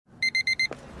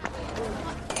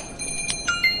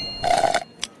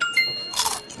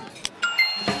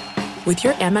With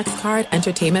your Amex card,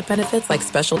 entertainment benefits like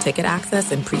special ticket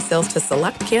access and pre-sales to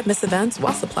select can't-miss events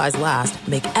while supplies last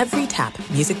make every tap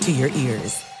music to your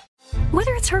ears.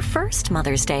 Whether it's her first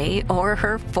Mother's Day or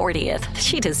her 40th,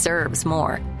 she deserves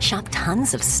more. Shop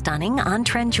tons of stunning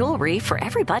on-trend jewelry for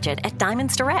every budget at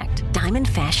Diamonds Direct. Diamond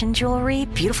fashion jewelry,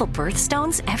 beautiful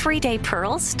birthstones, everyday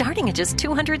pearls starting at just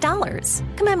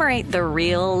 $200. Commemorate the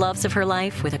real loves of her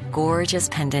life with a gorgeous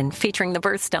pendant featuring the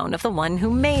birthstone of the one who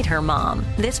made her mom.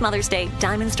 This Mother's Day,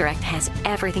 Diamonds Direct has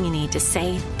everything you need to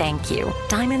say thank you.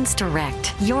 Diamonds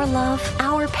Direct. Your love,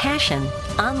 our passion.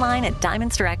 Online at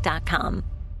diamondsdirect.com.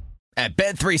 At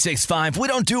Bet365, we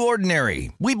don't do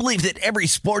ordinary. We believe that every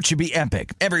sport should be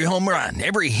epic. Every home run,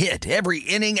 every hit, every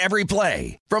inning, every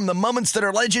play. From the moments that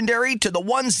are legendary to the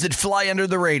ones that fly under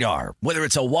the radar. Whether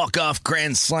it's a walk-off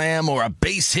grand slam or a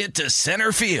base hit to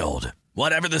center field.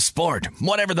 Whatever the sport,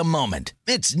 whatever the moment.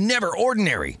 It's never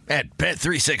ordinary at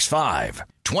Bet365.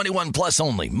 21 plus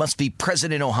only. Must be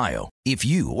present in Ohio. If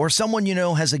you or someone you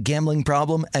know has a gambling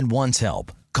problem and wants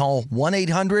help, call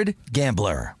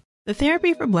 1-800-GAMBLER. The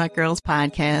Therapy for Black Girls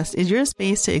podcast is your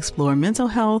space to explore mental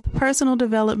health, personal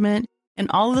development, and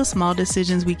all of the small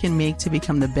decisions we can make to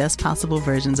become the best possible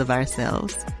versions of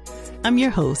ourselves. I'm your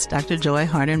host, Dr. Joy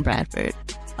Harden Bradford,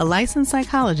 a licensed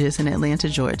psychologist in Atlanta,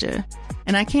 Georgia,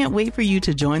 and I can't wait for you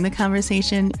to join the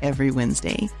conversation every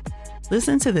Wednesday.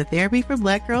 Listen to the Therapy for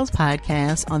Black Girls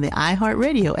podcast on the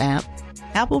iHeartRadio app,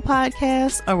 Apple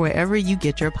Podcasts, or wherever you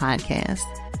get your podcasts.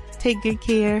 Take good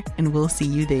care, and we'll see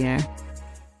you there.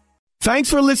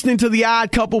 Thanks for listening to the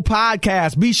Odd Couple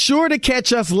podcast. Be sure to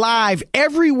catch us live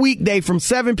every weekday from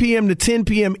 7 p.m. to 10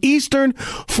 p.m. Eastern,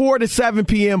 4 to 7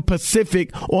 p.m. Pacific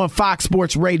on Fox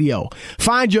Sports Radio.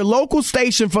 Find your local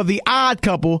station for the Odd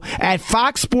Couple at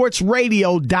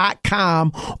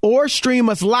foxsportsradio.com or stream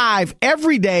us live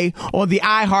every day on the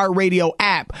iHeartRadio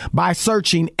app by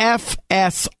searching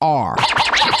FSR. Now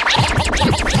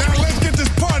let's get this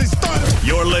party started.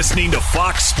 You're listening to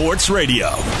Fox Sports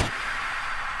Radio.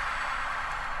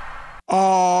 Oh,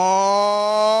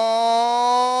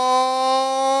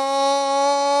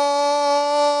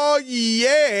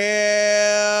 yeah.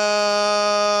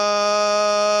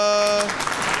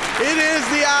 It is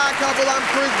the Odd Couple. I'm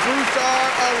Chris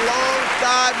Broussard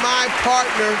alongside my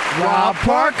partner, Rob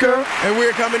Parker. And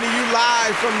we're coming to you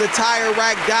live from the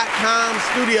TireRack.com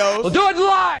studios. We'll do it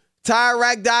live.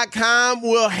 TireRack.com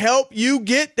will help you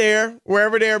get there,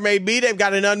 wherever there may be. They've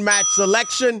got an unmatched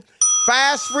selection,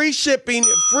 fast, free shipping,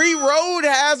 free road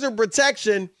hazard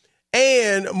protection,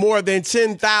 and more than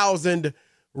 10,000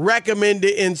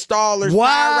 recommended installers.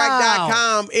 Wow.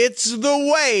 TireRack.com, it's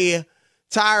the way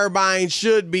tire buying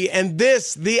should be. And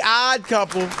this, the Odd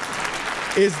Couple,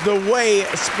 is the way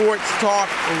sports talk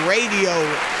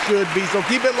radio should be. So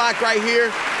keep it locked right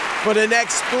here for the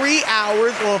next 3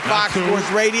 hours on Fox Sports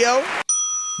Radio,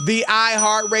 the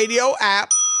iHeartRadio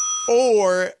app,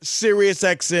 or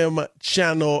SiriusXM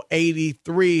Channel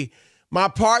 83. My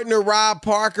partner, Rob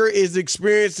Parker, is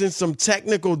experiencing some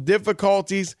technical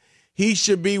difficulties. He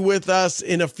should be with us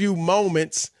in a few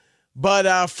moments.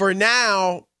 But for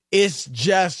now, it's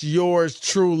just yours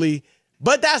truly.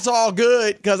 But that's all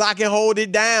good because I can hold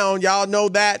it down. Y'all know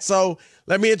that. So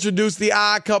let me introduce the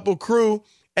Odd Couple crew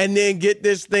and then get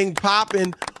this thing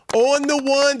popping on the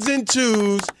ones and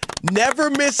twos. Never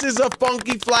misses a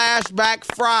Funky Flashback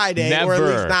Friday. Never. Or at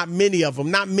least not many of them.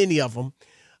 Not many of them.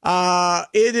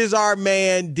 It is our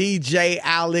man, DJ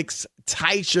Alex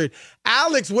Teichert.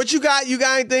 Alex, what you got? You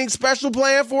got anything special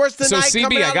planned for us tonight? So,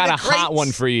 CB, I got a hot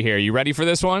one for you here. You ready for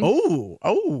this one?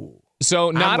 Oh.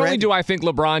 So not only do I think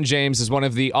LeBron James is one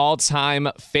of the all-time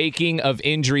faking of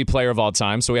injury player of all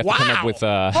time, so we have to come up with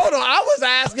Hold on, I was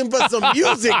asking for some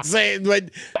music, but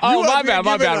my bad.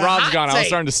 Rob's gone. I was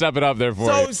starting to step it up there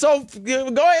for you. So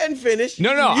go ahead and finish.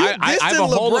 No, I have a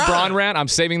whole LeBron rant. I'm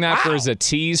saving that for as a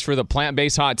tease for the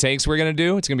plant-based hot takes we're gonna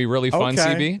do. It's gonna be really fun,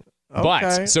 CB.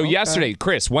 But yesterday,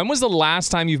 Chris, when was the last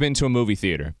time you've been to a movie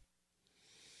theater?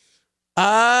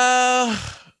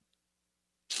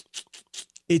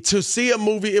 To see a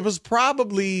movie, it was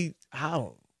probably,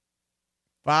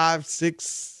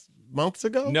 5-6 months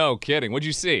ago? No kidding. What'd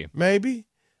you see? Maybe.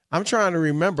 I'm trying to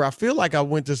remember. I feel like I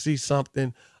went to see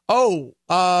something. It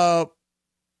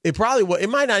probably was. It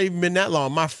might not even been that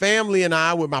long. My family and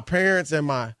I, with my parents and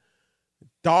my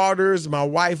daughters, my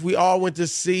wife, we all went to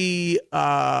see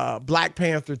Black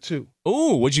Panther 2.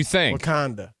 Ooh, what'd you think?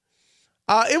 Wakanda.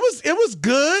 It was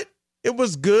good. It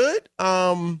was good.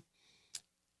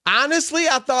 Honestly,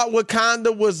 I thought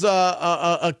Wakanda was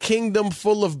a kingdom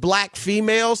full of black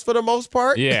females for the most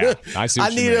part. Yeah, I see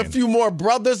what I need a few more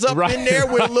brothers up in there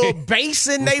with a little bass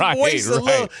in their voice.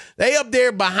 They up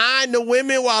there behind the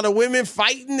women while the women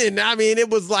fighting, and I mean, it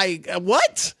was like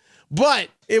what? But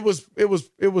it was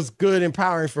good,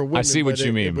 empowering for women. I see what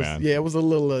you mean, man. Yeah, it was a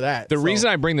little of that. The reason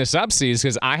I bring this up, is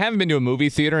because I haven't been to a movie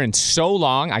theater in so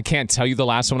long. I can't tell you the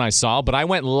last one I saw, but I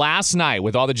went last night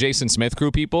with all the Jason Smith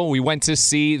crew people. We went to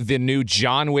see the new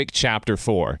John Wick Chapter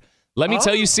 4. Let me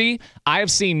tell you, I have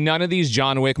seen none of these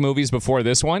John Wick movies before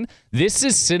this one. This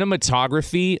is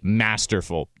cinematography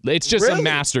masterful. It's just a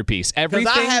masterpiece. Everything.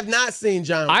 Because I have not seen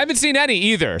John Wick. I haven't seen any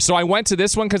either. So I went to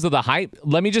this one because of the hype.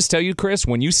 Let me just tell you, Chris,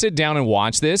 when you sit down and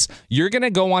watch this, you're going to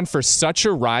go on for such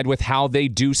a ride with how they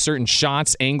do certain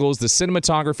shots, angles, the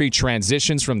cinematography,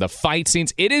 transitions from the fight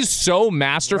scenes. It is so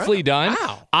masterfully done.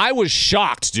 Wow. I was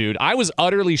shocked, dude. I was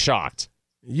utterly shocked.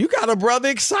 You got a brother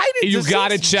excited. You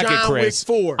got to check it, Chris.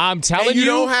 John Wick 4. I'm telling you. You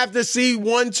don't have to see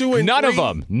 1, 2, and 3.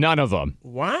 None of them.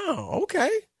 Wow.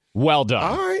 Okay. Well done.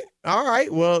 All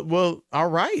right. Well. All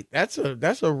right. That's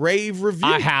a rave review.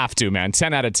 I have to, man.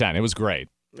 10 out of 10. It was great.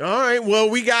 All right. Well,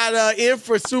 we got in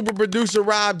for super producer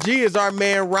Rob G is our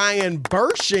man Ryan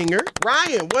Bershinger.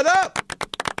 Ryan, what up?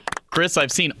 Chris,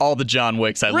 I've seen all the John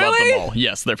Wicks. I love them all.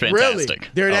 Yes, they're fantastic.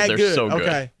 Really? They're they're so good.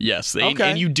 Okay. Yes.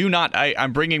 Okay. And you do not,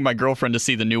 I'm bringing my girlfriend to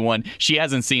see the new one. She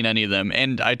hasn't seen any of them.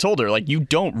 And I told her, you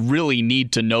don't really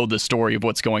need to know the story of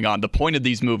what's going on. The point of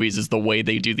these movies is the way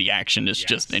they do the action is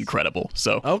just incredible.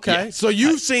 So okay. Yeah. So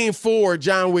you've seen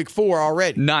John Wick 4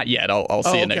 already? Not yet. I'll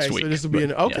see it next week. So this will be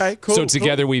yes. cool. So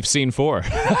together we've seen 4.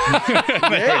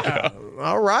 Yeah.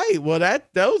 All right. Well,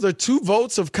 those are 2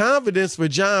 votes of confidence for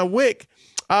John Wick.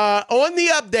 On the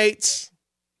updates.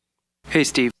 Hey,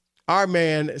 Steve. Our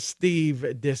man, Steve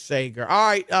DeSager. All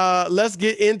right, let's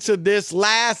get into this.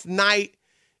 Last night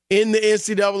in the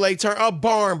NCAA tournament, a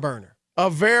barn burner, a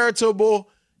veritable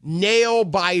nail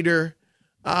biter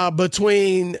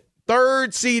between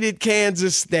 3rd-seeded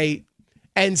Kansas State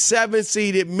and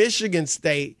 7th-seeded Michigan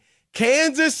State.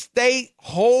 Kansas State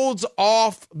holds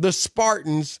off the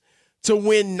Spartans to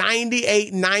win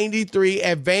 98-93,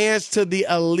 advance to the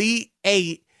Elite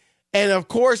 8. And, of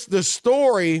course, the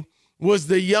story was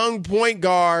the young point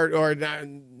guard, or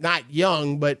not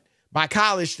young, but by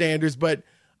college standards, but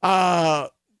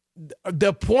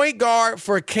the point guard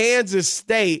for Kansas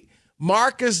State,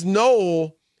 Marcus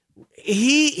Noel,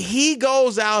 he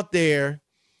goes out there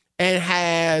and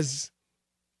has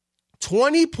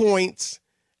 20 points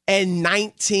and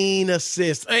 19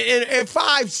 assists and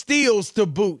 5 steals to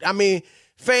boot. I mean,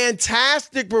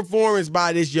 fantastic performance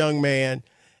by this young man.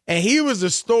 And he was a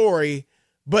story,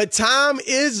 but Tom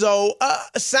Izzo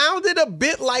sounded a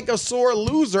bit like a sore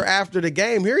loser after the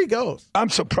game. Here he goes. I'm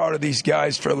so proud of these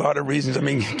guys for a lot of reasons. I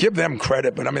mean, give them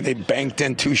credit, but I mean, they banked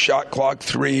in 2 shot clock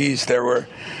threes.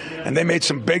 And they made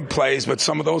some big plays, but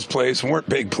some of those plays weren't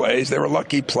big plays. They were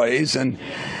lucky plays. And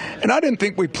I didn't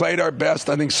think we played our best.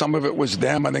 I think some of it was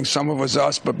them. I think some of it was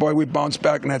us. But, boy, we bounced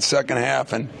back in that second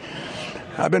half. And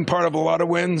I've been part of a lot of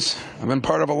wins. I've been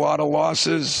part of a lot of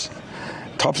losses.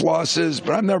 Tough losses,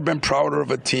 but I've never been prouder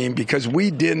of a team because we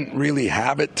didn't really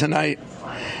have it tonight,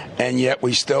 and yet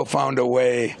we still found a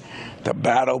way to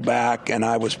battle back, and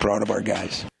I was proud of our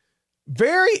guys.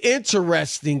 Very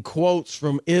interesting quotes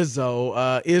from Izzo.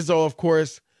 Izzo, of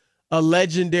course, a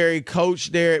legendary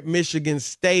coach there at Michigan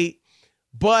State,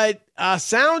 but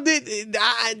sounded,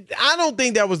 I don't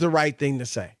think that was the right thing to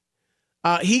say.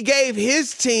 He gave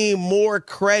his team more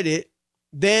credit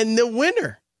than the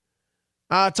winner.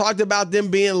 Talked about them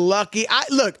being lucky.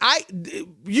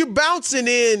 You bouncing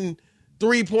in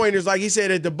 3-pointers, like he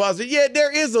said at the buzzer. Yeah,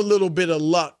 there is a little bit of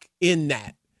luck in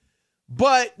that.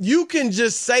 But you can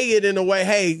just say it in a way,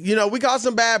 hey, we got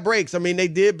some bad breaks. I mean, they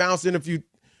did bounce in a few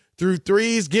through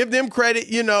threes. Give them credit,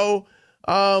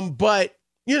 but,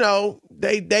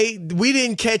 we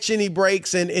didn't catch any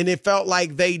breaks, and it felt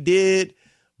like they did.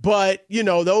 But,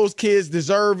 those kids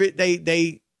deserve it.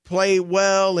 They played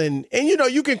well, and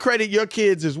you can credit your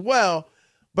kids as well.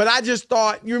 But I just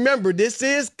thought, you remember, this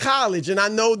is college, and I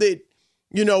know that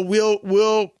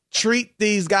we'll treat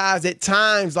these guys at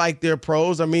times like they're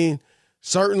pros. I mean,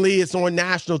 certainly it's on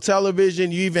national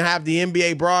television. You even have the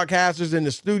NBA broadcasters in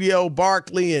the studio,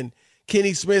 Barkley and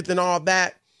Kenny Smith and all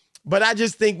that. But I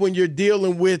just think when you're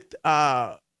dealing with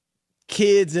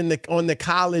kids on the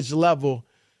college level,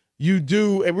 you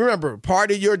do, and remember,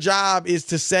 part of your job is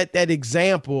to set that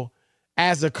example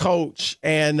as a coach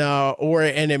and or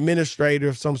an administrator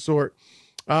of some sort.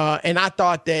 And I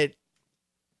thought that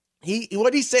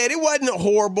what he said, it wasn't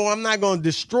horrible. I'm not going to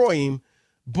destroy him,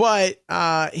 but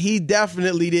he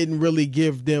definitely didn't really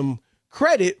give them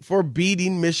credit for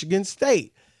beating Michigan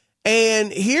State.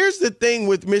 And here's the thing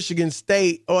with Michigan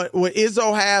State.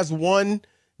 Izzo has one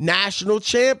national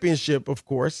championship, of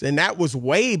course, and that was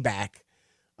way back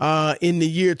in the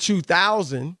year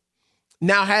 2000.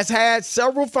 Now has had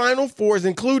several Final Fours,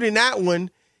 including that one.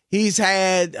 He's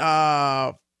had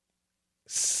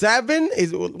 7,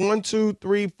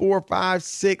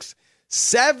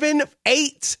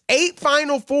 8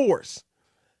 Final Fours.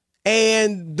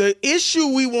 And the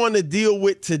issue we want to deal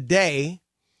with today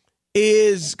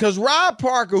is because Rob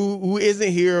Parker, who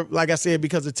isn't here, like I said,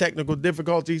 because of technical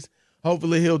difficulties,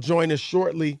 hopefully he'll join us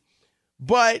shortly,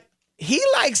 but he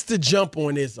likes to jump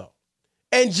on Izzo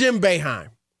and Jim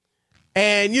Boeheim.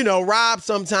 And, Rob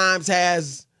sometimes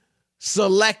has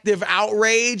selective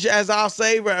outrage, as I'll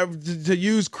say, to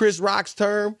use Chris Rock's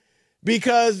term,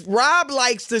 because Rob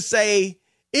likes to say,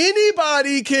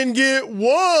 anybody can get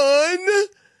one,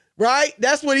 right?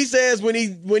 That's what he says when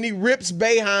he rips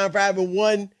Boeheim for having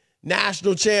one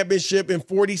national championship in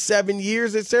 47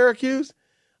 years at Syracuse.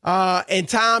 And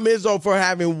Tom Izzo for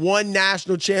having one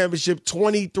national championship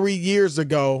 23 years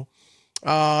ago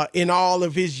in all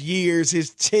of his years,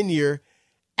 his tenure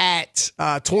at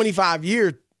 25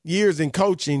 years in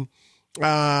coaching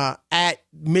at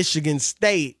Michigan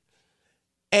State.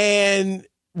 And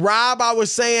Rob, I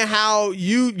was saying how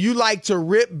you like to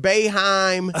rip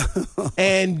Boeheim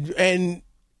and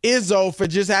Izzo for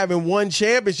just having one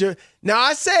championship. Now,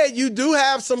 I said you do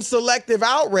have some selective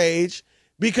outrage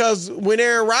because when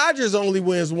Aaron Rodgers only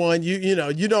wins one, you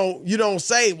don't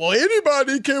say, well,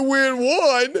 anybody can win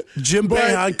one. Jim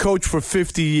Boeheim coached for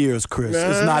 50 years, Chris.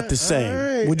 It's not the same.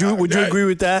 Right. Would you agree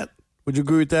with that? Would you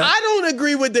agree with that? I don't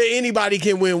agree with the anybody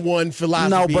can win one philosophy.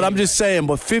 No, but I'm just saying,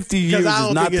 but 50 years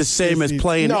is not the same as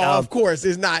playing. No, of course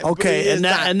it's not. Okay,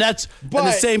 and that's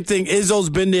the same thing. Izzo's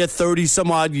been there 30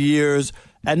 some odd years.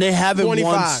 And they haven't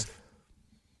 25. once.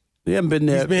 They haven't been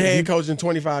there. He's been head coach in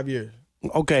 25 years.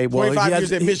 Okay, well, 25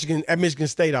 years at Michigan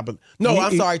State, I believe. No,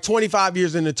 I'm sorry, 25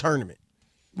 years in the tournament.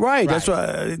 Right. That's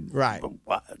right. Right.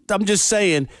 I'm just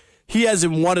saying he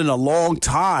hasn't won in a long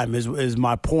time. Is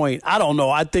my point. I don't know.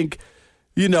 I think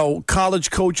college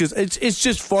coaches. It's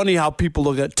just funny how people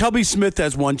look at. Tubby Smith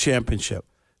has one championship.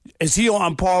 Is he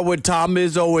on par with Tom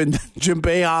Izzo and Jim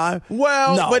Boeheim?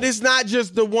 Well, no. But it's not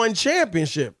just the one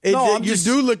championship. You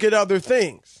do look at other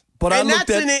things. But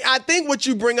I think what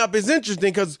you bring up is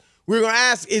interesting because we're going to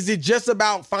ask, is it just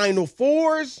about Final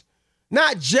Fours?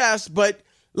 Not just, but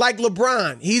like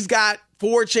LeBron. He's got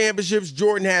 4 championships.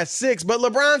 Jordan has 6, but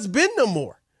LeBron's been to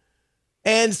more.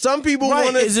 And some people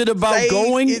want to Is it about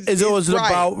going? Is it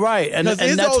about right? And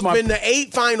Izzo's been to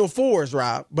 8 Final Fours,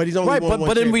 Rob, but he's only won one.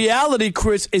 But in reality,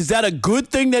 Chris, is that a good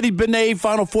thing that he's been to 8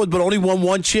 Final Fours but only won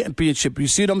one championship? You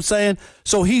see what I'm saying?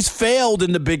 So he's failed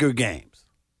in the bigger games.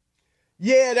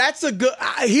 Yeah, that's a good.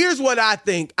 Here's what I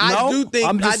think. I do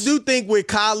think with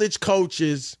college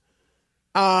coaches,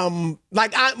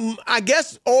 I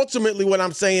guess ultimately what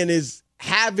I'm saying is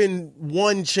having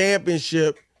one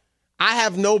championship. I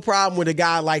have no problem with a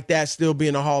guy like that still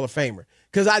being a Hall of Famer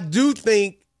because I do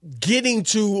think getting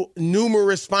to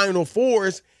numerous Final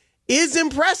Fours is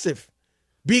impressive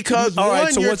because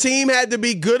your team had to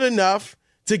be good enough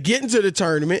to get into the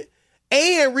tournament.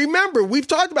 And remember, we've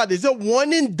talked about this, a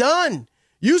one and done.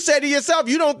 You said to yourself,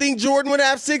 you don't think Jordan would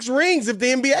have 6 rings if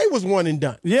the NBA was one and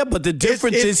done. Yeah, but the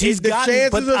difference is he's got.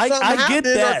 But I get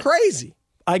that. Are crazy.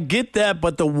 I get that,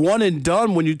 but the one and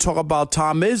done when you talk about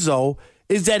Tom Izzo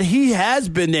is that he has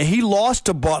been there. He lost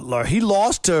to Butler. He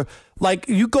lost to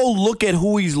you go look at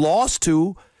who he's lost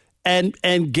to, and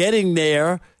getting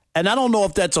there. And I don't know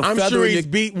if that's I'm feather. Sure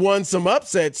he's won some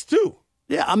upsets too.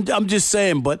 Yeah, I'm just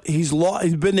saying, but he's lost.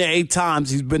 He's been there 8 times.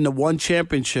 He's been to one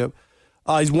championship.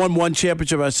 He's won one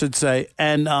championship, I should say.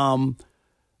 And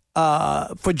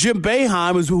for Jim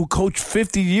Boeheim, who coached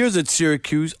 50 years at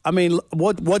Syracuse, I mean,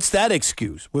 what's that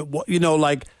excuse?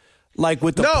 Like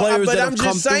with the players that have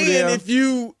come through there. If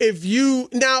you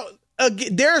now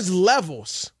there's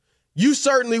levels. You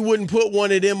certainly wouldn't put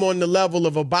one of them on the level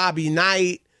of a Bobby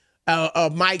Knight,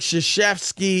 a Mike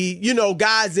Krzyzewski,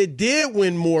 guys that did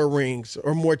win more rings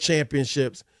or more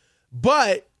championships.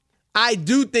 But I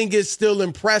do think it's still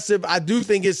impressive. I do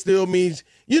think it still means,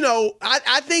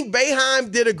 I think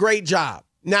Boeheim did a great job.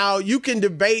 Now, you can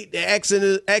debate the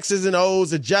X's and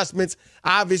O's, adjustments.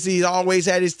 Obviously, he's always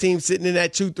had his team sitting in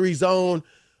that 2-3 zone.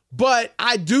 But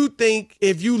I do think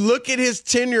if you look at his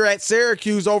tenure at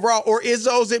Syracuse overall or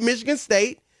Izzo's at Michigan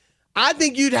State, I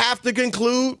think you'd have to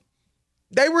conclude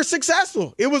they were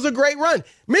successful. It was a great run.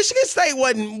 Michigan State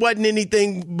wasn't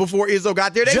anything before Izzo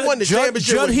got there. They won the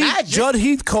championship with Magic. Judd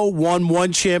Heathcote won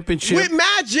one championship with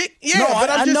Magic. Yeah, no, but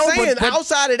I'm just saying,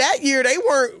 outside of that year,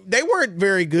 they weren't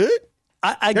very good.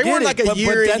 They weren't like a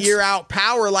year in, year out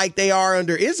power like they are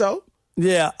under Izzo.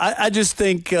 Yeah, I just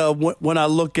think when I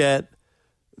look at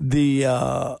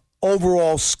the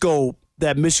overall scope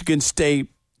that Michigan State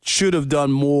should have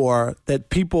done more, that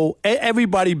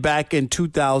everybody back in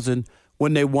 2000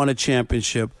 when they won a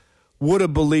championship would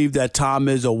have believed that Tom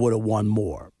Izzo would have won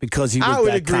more because he was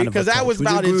that kind of a coach. That was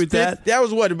about his fifth. That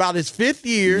was about his fifth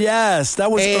year. Yes,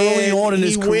 that was early on in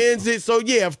his career. He wins it, so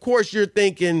yeah, of course you're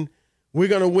thinking we're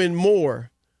going to win more.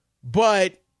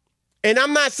 And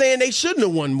I'm not saying they shouldn't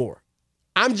have won more.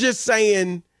 I'm just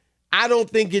saying I don't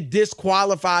think it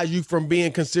disqualifies you from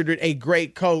being considered a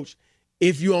great coach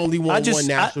if you only won one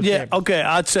national championship. Okay,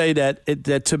 I'd say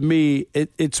that to me,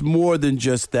 it's more than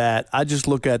just that. I just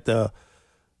look at the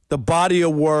body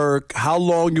of work, how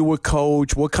long you were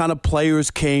coached, what kind of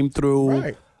players came through.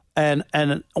 Right. And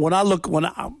when I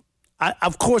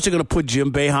of course you're going to put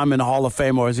Jim Boeheim in the Hall of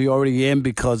Fame, or is he already in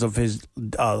because of his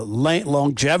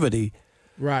longevity?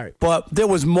 Right. But there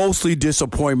was mostly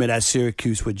disappointment at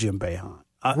Syracuse with Jim Boeheim.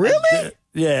 Really?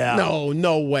 Yeah.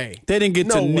 No way. They didn't get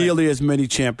to nearly as many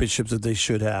championships as they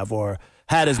should have or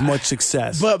had as much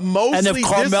success. But mostly and if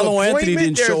Carmelo Anthony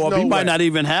didn't show up, he might not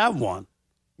even have one.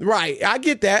 Right. I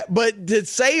get that. But to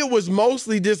say it was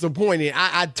mostly disappointing,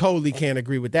 I totally can't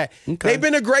agree with that. Okay. They've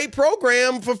been a great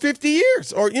program for 50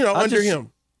 years or, under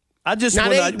him.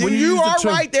 You are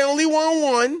right. They only won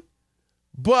one.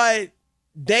 But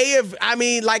they have,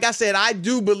 like I said, I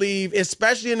do believe,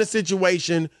 especially in a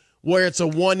situation where it's a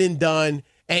one and done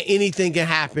and anything can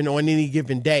happen on any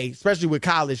given day, especially with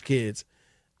college kids.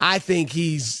 I think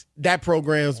that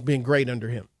program's been great under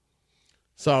him.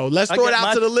 So let's throw it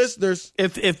out to the listeners.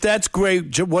 If that's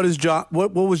great, what was John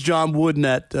Wooden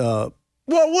at? Well,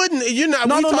 Wooden, you're not.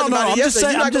 No. I'm just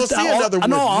saying. You're not going to see another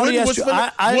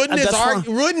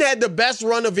Wooden. Wooden had the best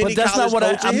run of any college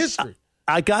coach in history.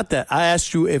 I got that. I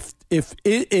asked you if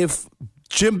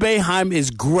Jim Boeheim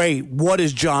is great, what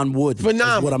is John Wooden?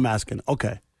 Phenomenal. Is what I'm asking.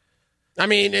 Okay.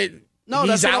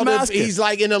 He's out. He's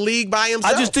like in a league by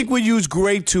himself. I just think we use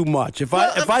great too much. If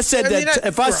I said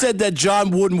that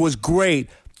John Wooden was great,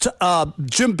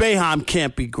 Jim Boeheim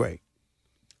can't be great.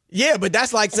 Yeah, but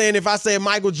that's like saying if I say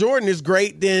Michael Jordan is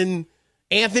great, then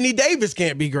Anthony Davis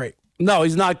can't be great. No,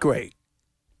 he's not great.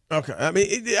 Okay, I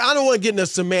don't want to get into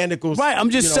semanticals. Right, I'm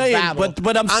just saying, battle.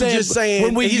 but I'm just saying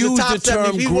when we use the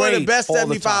term he's great, one of the best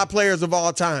 75 players of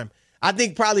all time. I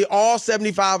think probably all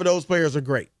 75 of those players are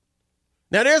great.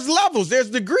 Now, there's levels, there's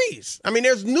degrees.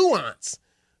 There's nuance.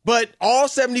 But all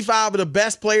 75 of the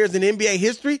best players in NBA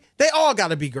history, they all got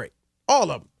to be great.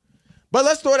 All of them. But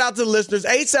let's throw it out to the listeners.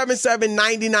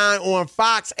 877-99 on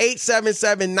Fox,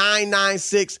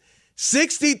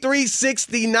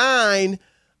 877-996-6369.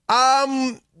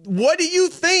 What do you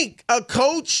think a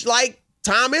coach like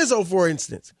Tom Izzo, for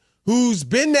instance, who's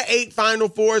been to 8 Final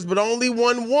Fours but only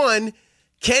won one,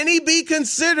 can he be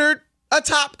considered a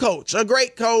top coach, a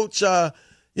great coach? Do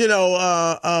you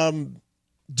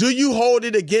hold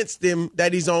it against him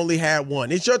that he's only had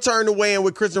one? It's your turn to weigh in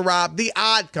with Chris and Rob, The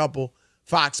Odd Couple,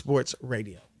 Fox Sports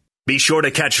Radio. Be sure to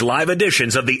catch live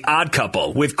editions of The Odd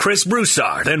Couple with Chris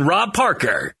Broussard and Rob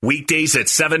Parker. Weekdays at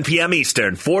 7 p.m.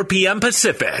 Eastern, 4 p.m.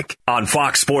 Pacific on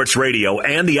Fox Sports Radio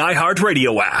and the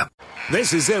iHeartRadio app.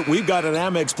 This is it. We've got an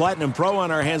Amex Platinum Pro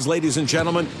on our hands, ladies and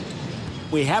gentlemen.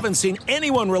 We haven't seen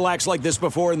anyone relax like this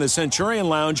before in the Centurion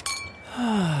Lounge.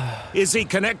 Is he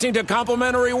connecting to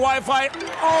complimentary Wi-Fi?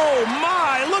 Oh,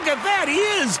 my. Look at that. He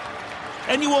is.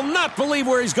 And you will not believe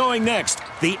where he's going next.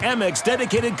 The Amex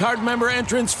dedicated card member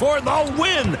entrance for the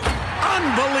win.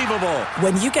 Unbelievable.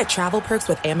 When you get travel perks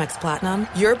with Amex Platinum,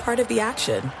 you're part of the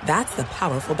action. That's the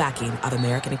powerful backing of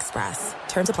American Express.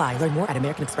 Terms apply. Learn more at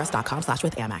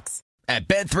americanexpress.com/withAmex. At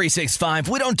Bet365,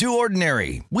 we don't do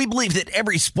ordinary. We believe that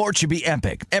every sport should be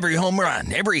epic. Every home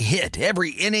run, every hit,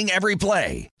 every inning, every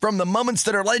play. From the moments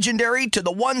that are legendary to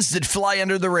the ones that fly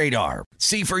under the radar.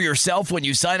 See for yourself when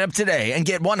you sign up today and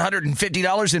get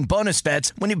 $150 in bonus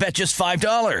bets when you bet just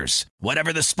 $5.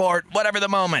 Whatever the sport, whatever the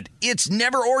moment, it's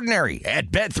never ordinary at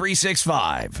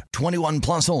Bet365. 21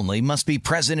 plus only. Must be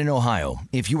present in Ohio.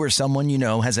 If you or someone you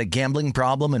know has a gambling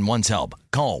problem and wants help,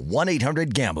 call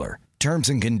 1-800-GAMBLER. Terms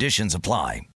and conditions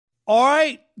apply. All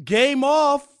right, game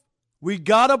off. We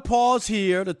got to pause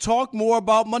here to talk more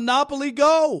about Monopoly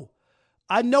Go.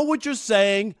 I know what you're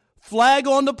saying. Flag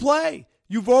on the play.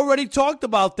 You've already talked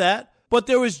about that, but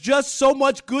there is just so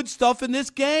much good stuff in this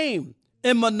game.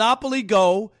 In Monopoly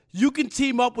Go, you can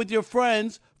team up with your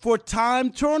friends for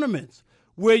timed tournaments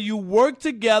where you work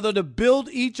together to build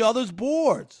each other's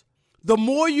boards. The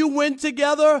more you win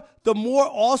together, the more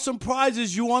awesome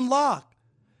prizes you unlock.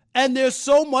 And there's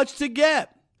so much to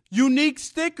get. Unique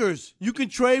stickers you can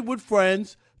trade with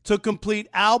friends to complete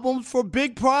albums for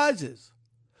big prizes.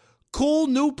 Cool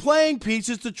new playing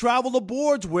pieces to travel the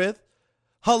boards with.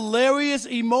 Hilarious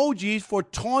emojis for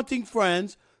taunting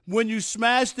friends when you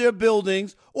smash their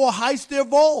buildings or heist their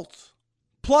vaults.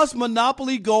 Plus,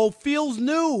 Monopoly Go feels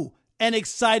new and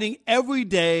exciting every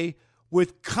day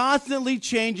with constantly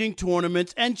changing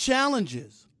tournaments and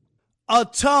challenges. A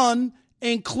ton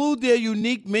include their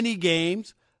unique mini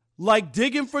games like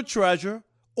digging for treasure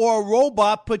or a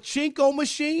robot pachinko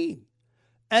machine.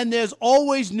 And there's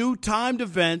always new timed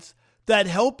events that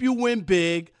help you win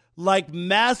big, like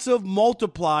massive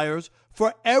multipliers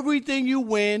for everything you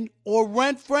win or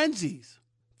rent frenzies.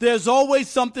 There's always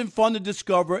something fun to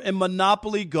discover in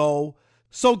Monopoly Go,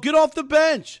 so get off the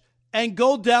bench and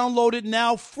go download it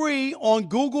now free on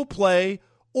Google Play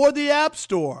or the App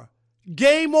Store.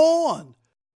 Game on!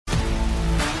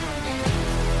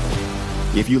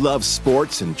 If you love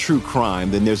sports and true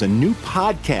crime, then there's a new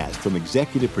podcast from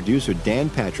executive producer Dan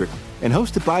Patrick and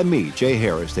hosted by me, Jay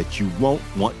Harris, that you won't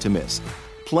want to miss.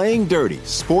 Playing Dirty: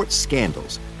 Sports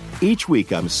Scandals. Each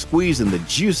week, I'm squeezing the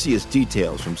juiciest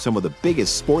details from some of the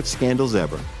biggest sports scandals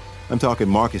ever. I'm talking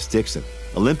Marcus Dixon,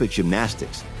 Olympic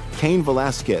gymnastics, Cain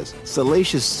Velasquez,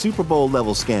 salacious Super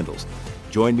Bowl-level scandals.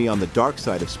 Join me on the dark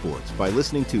side of sports by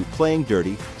listening to Playing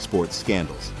Dirty: Sports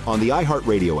Scandals on the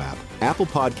iHeartRadio app, Apple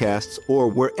Podcasts, or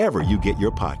wherever you get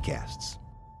your podcasts.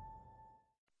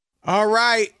 All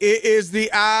right, it is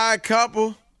the Odd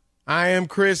Couple. I am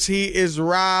Chris, he is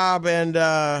Rob, and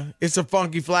it's a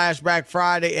Funky Flashback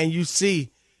Friday, and you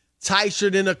see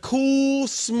Tyshirt in a cool,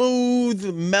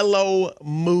 smooth, mellow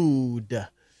mood.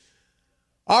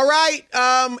 All right,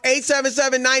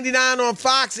 877-99 on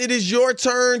Fox. It is your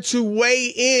turn to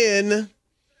weigh in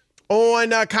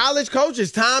on college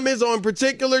coaches. Tom Izzo in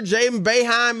particular, Jaden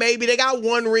Boeheim maybe. They got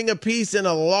one ring apiece in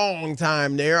a long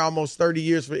time there, almost 30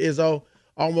 years for Izzo,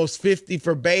 almost 50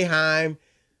 for Boeheim.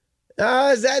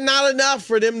 Is that not enough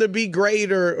for them to be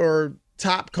great or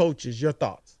top coaches? Your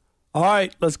thoughts? All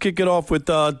right, let's kick it off with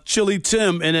Chili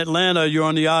Tim in Atlanta. You're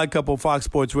on the Odd Couple, Fox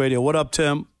Sports Radio. What up,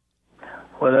 Tim?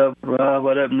 What up, Rob?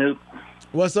 What up, Noop?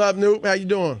 What's up, Noop? How you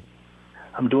doing?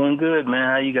 I'm doing good, man.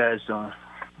 How you guys doing?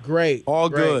 Great. All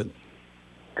great. Good.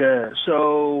 Good.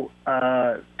 So,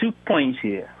 2 points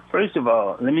here. First of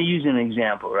all, let me use an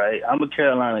example, right? I'm a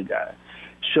Carolina guy.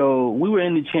 So we were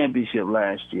in the championship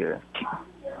last year.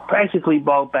 Practically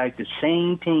brought back the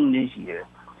same team this year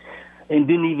and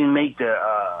didn't even make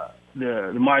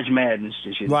the March Madness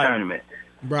this year, the tournament.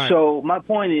 Right. So my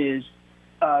point is,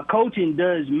 coaching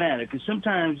does matter because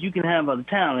sometimes you can have other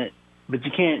talent, but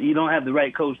you don't have the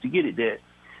right coach to get it there.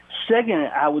 Second,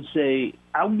 I would say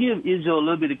I would give Izzo a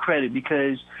little bit of credit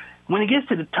because when it gets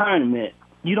to the tournament,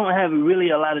 you don't have really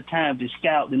a lot of time to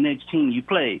scout the next team you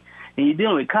play. And you're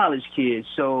dealing with college kids,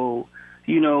 so,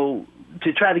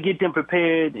 to try to get them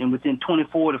prepared and within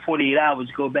 24 to 48 hours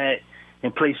go back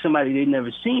and play somebody they've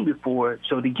never seen before.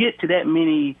 So to get to that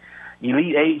many,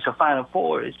 Elite Eights or Final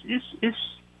Four, it's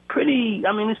pretty.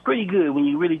 I mean, it's pretty good when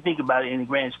you really think about it in the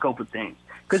grand scope of things.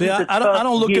 See, I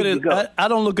don't look at it. I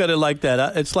don't look at it like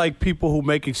that. It's like people who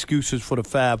make excuses for the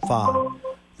Fab Five.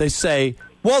 They say,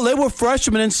 "Well, they were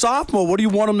freshmen and sophomore. What do you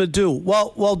want them to do?"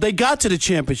 Well, they got to the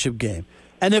championship game,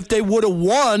 and if they would have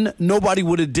won, nobody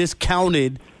would have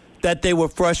discounted that they were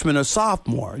freshmen or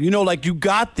sophomore. Like you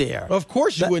got there. Of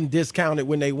course, you wouldn't discount it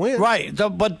when they win, right?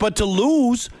 But to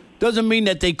lose doesn't mean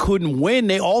that they couldn't win.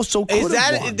 They also could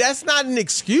have won. That's not an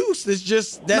excuse. It's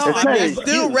just they're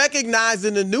still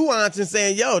recognizing the nuance and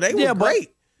saying, "Yo, they were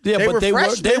great. Yeah, they but were they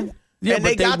freshmen, were. And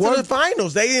they got to the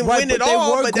finals. They didn't win it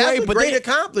all, but that's a great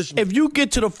accomplishment. If you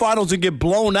get to the finals and get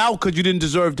blown out because you didn't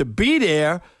deserve to be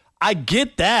there, I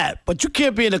get that. But you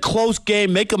can't be in a close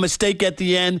game, make a mistake at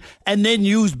the end, and then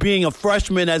use being a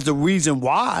freshman as the reason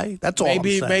why. That's all I'm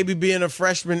saying. Maybe being a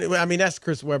freshman, I mean, that's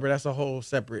Chris Webber. That's a whole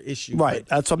separate issue. Right.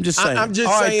 That's what I'm just saying. I'm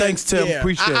just all saying. Right, thanks, Tim. Yeah,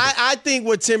 Appreciate it. I think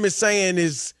what Tim is saying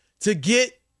is to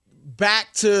get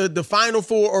back to the Final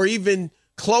Four or even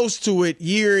close to it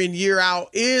year in, year out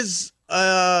is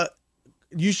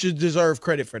you should deserve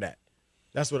credit for that.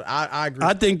 That's what I agree.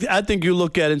 I think you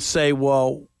look at it and say,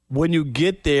 well, when you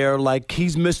get there, like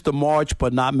he's Mr. March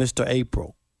but not Mr.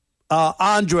 April.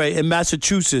 Andre in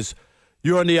Massachusetts,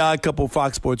 you're on the Odd Couple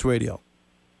Fox Sports Radio.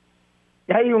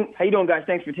 How you doing, guys?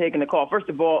 Thanks for taking the call. First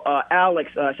of all,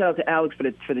 Alex, shout out to Alex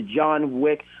for the John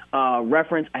Wick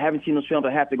reference. I haven't seen those films.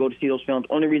 I have to go to see those films.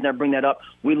 Only reason I bring that up,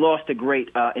 we lost a great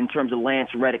in terms of Lance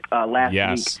Reddick last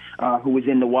week, who was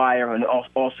in The Wire and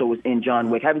also was in John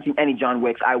Wick. Haven't seen any John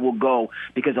Wicks. I will go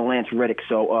because of Lance Reddick.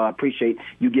 So appreciate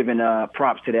you giving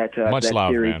props to that. Much that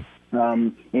love, series.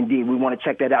 man. Indeed, we want to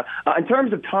check that out. In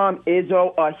terms of Tom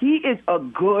Izzo, he is a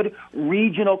good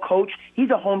regional coach. He's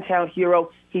a hometown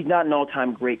hero. He's not an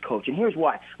all-time great coach, and here's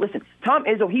why. Listen, Tom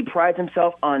Izzo, he prides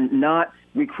himself on not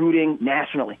recruiting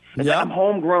nationally. It's like, I'm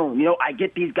homegrown. I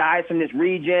get these guys from this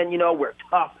region. We're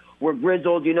tough. We're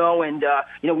grizzled, and,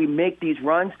 we make these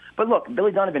runs. But look,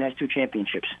 Billy Donovan has 2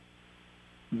 championships.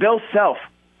 Bill Self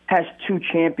has 2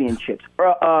 championships.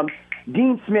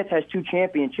 Dean Smith has 2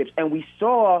 championships, and we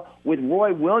saw with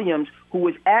Roy Williams, who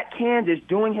was at Kansas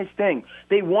doing his thing.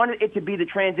 They wanted it to be the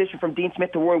transition from Dean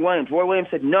Smith to Roy Williams. Roy Williams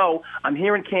said, no, I'm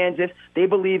here in Kansas. They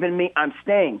believe in me. I'm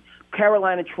staying.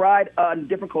 Carolina tried a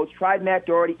different coach, tried Matt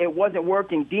Doherty. It wasn't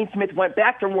working. Dean Smith went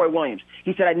back to Roy Williams.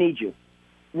 He said, I need you.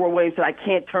 Roy Williams said, I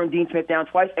can't turn Dean Smith down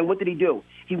twice. And what did he do?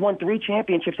 He won 3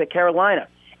 championships at Carolina.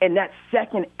 And that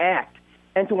second act.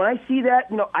 And so when I see that,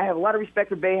 I have a lot of respect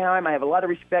for Boeheim. I have a lot of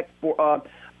respect for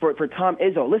Tom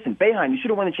Izzo. Listen, Boeheim, you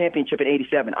should have won the championship in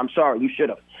 '87. I'm sorry, you should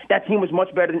have. That team was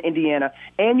much better than Indiana.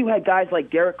 And you had guys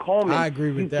like Derek Coleman. I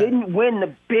agree with that. You didn't win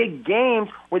the big games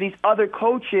where these other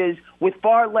coaches with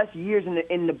far less years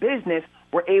in the business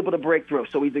were able to break through.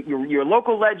 So either you're a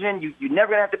local legend, you're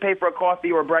never going to have to pay for a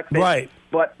coffee or a breakfast. Right.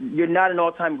 But you're not an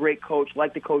all-time great coach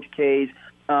like the Coach K's,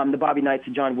 the Bobby Knights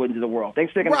and John Woodens of the world.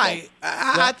 Thanks for taking the call. Right.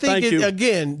 I think,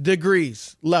 again,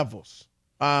 degrees, levels.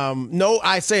 No,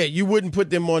 I say it. You wouldn't put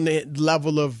them on the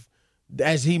level of,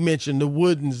 as he mentioned, the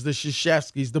Woodens, the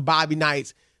Krzyzewskis, the Bobby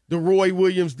Knights, the Roy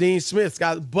Williams, Dean Smiths.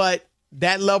 But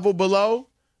that level below,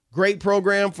 great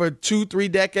program for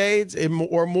 2-3 decades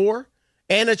or more,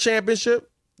 and a championship,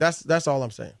 that's all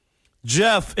I'm saying.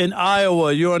 Jeff in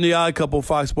Iowa, you're on the Odd Couple,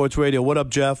 Fox Sports Radio. What up,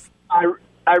 Jeff?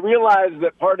 I realize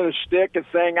that part of the shtick is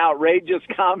saying outrageous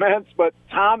comments, but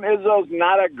Tom Izzo's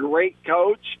not a great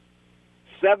coach.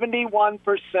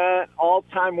 71%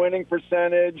 all-time winning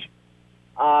percentage.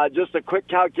 Just a quick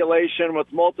calculation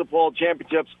with multiple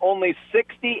championships. Only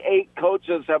 68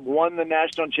 coaches have won the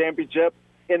national championship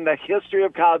in the history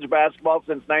of college basketball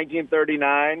since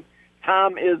 1939.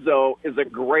 Tom Izzo is a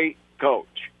great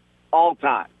coach, all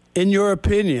time. In your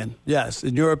opinion, yes.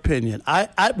 In your opinion, I'm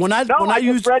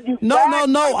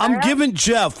giving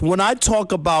Jeff. When I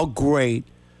talk about great,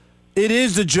 it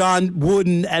is the John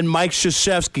Wooden and Mike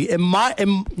Krzyzewski. In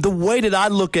the way that I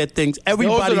look at things,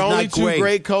 everybody's Those are the only not great. 2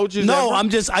 great coaches. No,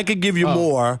 ever? I could give you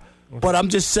more, but I'm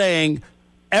just saying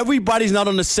everybody's not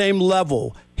on the same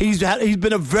level. He's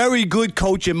been a very good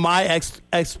coach in my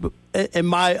in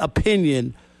my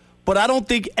opinion. But I don't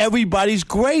think everybody's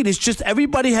great. It's just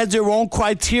everybody has their own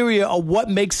criteria of what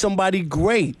makes somebody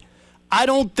great. I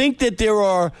don't think that there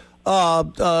are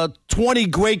 20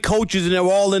 great coaches and they're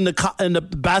all in the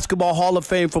Basketball Hall of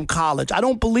Fame from college. I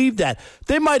don't believe that.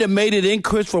 They might have made it in,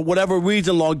 Chris, for whatever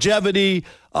reason, longevity.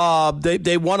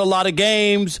 They won a lot of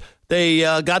games. They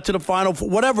got to the final,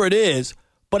 whatever it is.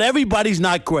 But everybody's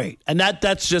not great, and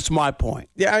that's just my point.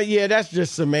 Yeah, that's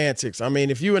just semantics. I mean,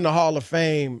 if you're in the Hall of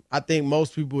Fame, I think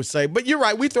most people would say, but you're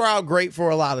right, we throw out great for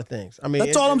a lot of things. I mean,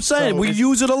 that's all I'm saying. We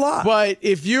use it a lot. But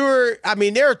if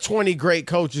there are 20 great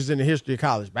coaches in the history of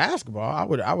college basketball. I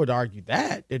would argue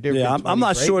that. I'm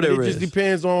not sure there is. It just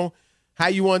depends on how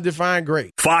you want to define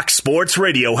great. Fox Sports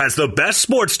Radio has the best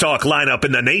sports talk lineup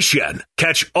in the nation.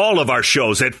 Catch all of our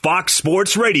shows at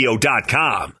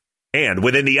foxsportsradio.com. And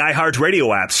within the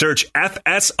iHeartRadio app, search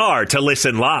FSR to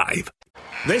listen live.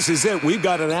 This is it. We've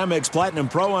got an Amex Platinum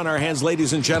Pro on our hands,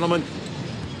 ladies and gentlemen.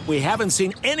 We haven't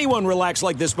seen anyone relax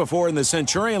like this before in the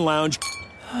Centurion Lounge.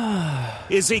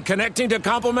 Is he connecting to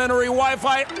complimentary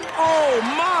Wi-Fi? Oh,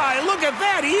 my! Look at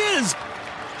that! He is!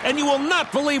 And you will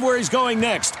not believe where he's going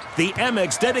next. The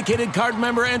Amex dedicated card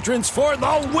member entrance for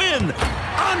the win.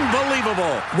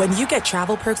 Unbelievable. When you get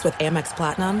travel perks with Amex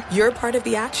Platinum, you're part of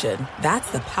the action.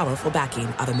 That's the powerful backing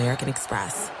of American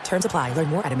Express. Terms apply. Learn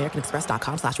more at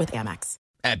americanexpress.com/withAmex.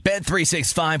 At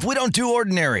Bet365, we don't do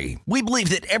ordinary. We believe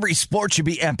that every sport should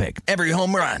be epic. Every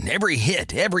home run, every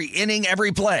hit, every inning, every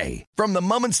play. From the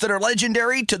moments that are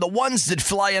legendary to the ones that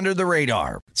fly under the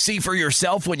radar. See for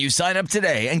yourself when you sign up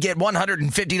today and get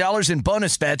 $150 in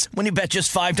bonus bets when you bet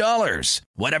just $5.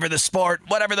 Whatever the sport,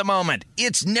 whatever the moment,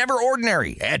 it's never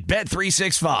ordinary at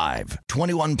Bet365.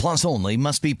 21 plus only.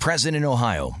 Must be present in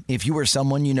Ohio. If you or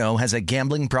someone you know has a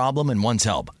gambling problem and wants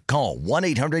help, call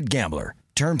 1-800-GAMBLER.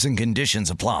 Terms and conditions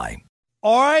apply.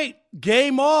 All right,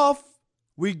 game off.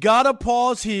 We gotta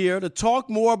pause here to talk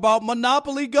more about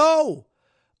Monopoly Go.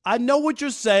 I know what you're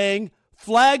saying.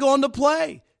 Flag on the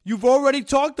play. You've already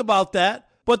talked about that,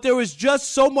 but there is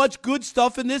just so much good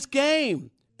stuff in this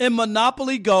game. In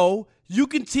Monopoly Go, you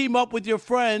can team up with your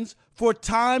friends for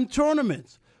timed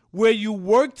tournaments where you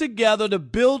work together to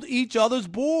build each other's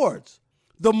boards.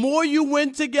 The more you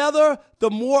win together, the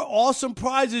more awesome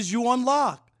prizes you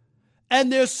unlock.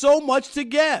 And there's so much to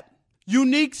get.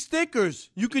 Unique stickers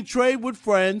you can trade with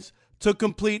friends to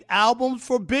complete albums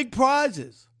for big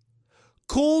prizes.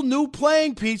 Cool new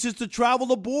playing pieces to travel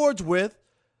the boards with.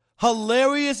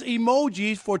 Hilarious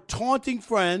emojis for taunting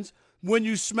friends when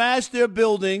you smash their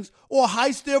buildings or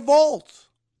heist their vaults.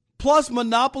 Plus,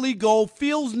 Monopoly Go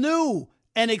feels new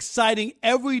and exciting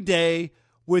every day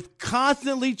with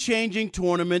constantly changing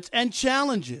tournaments and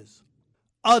challenges.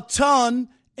 A ton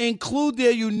include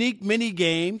their unique mini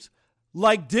games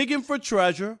like digging for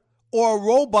treasure or a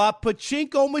robot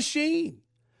pachinko machine.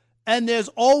 And there's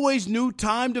always new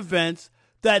timed events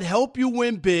that help you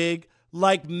win big,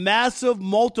 like massive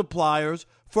multipliers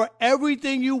for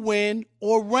everything you win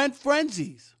or rent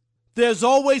frenzies. There's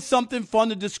always something fun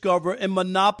to discover in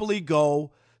Monopoly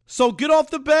Go, so get off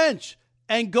the bench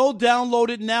and go download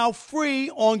it now free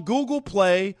on Google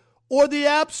Play or the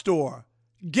App Store.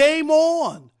 Game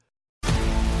on!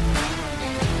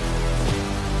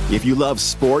 If you love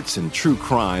sports and true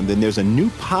crime, then there's a new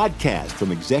podcast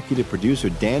from executive producer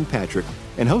Dan Patrick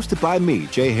and hosted by me,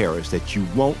 Jay Harris, that you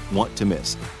won't want to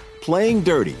miss. Playing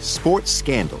Dirty: Sports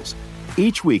Scandals.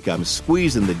 Each week, I'm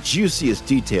squeezing the juiciest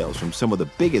details from some of the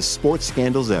biggest sports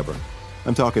scandals ever.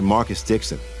 I'm talking Marcus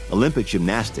Dixon, Olympic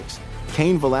gymnastics,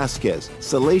 Cain Velasquez,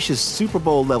 salacious Super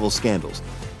Bowl-level scandals.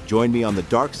 Join me on the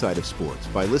dark side of sports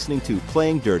by listening to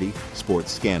Playing Dirty: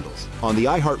 Sports Scandals on the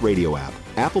iHeartRadio app,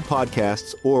 Apple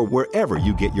Podcasts, or wherever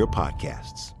you get your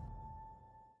podcasts.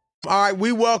 All right,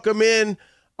 we welcome in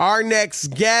our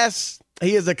next guest.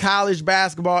 He is a college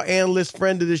basketball analyst,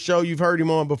 friend of the show. You've heard him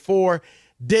on before.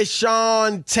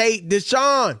 Deshaun Tate.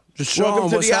 Deshaun, welcome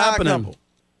to what's the Odd happening? Couple.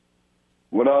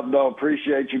 What up, though?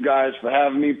 Appreciate you guys for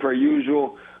having me, per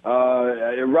usual.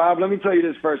 Rob, let me tell you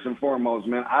this first and foremost,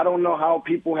 man. I don't know how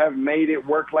people have made it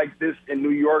work like this in New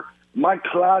York. My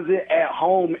closet at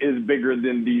home is bigger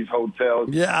than these hotels.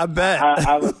 Yeah, I bet.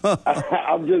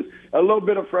 I'm just a little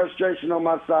bit of frustration on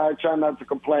my side, trying not to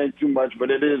complain too much, but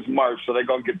it is March, so they're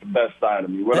going to get the best side of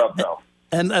me. What up, though?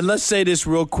 And let's say this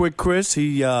real quick, Chris.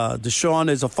 Deshaun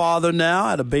is a father now,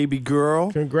 had a baby girr.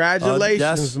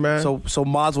 Congratulations, man. So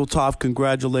Mazel Tov,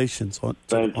 congratulations on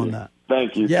that.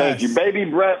 Thank you. Yes. Thank you. Baby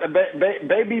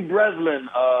Breslin,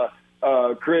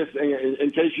 Chris,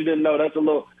 in case you didn't know, that's a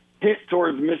little hint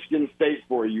towards Michigan State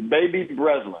for you. Baby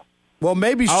Breslin. Well,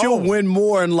 maybe she'll win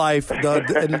more in life down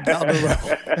the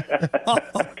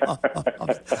road.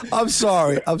 I'm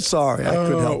sorry. I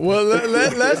couldn't help. Well,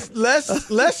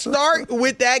 let's start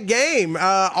with that game.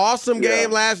 Awesome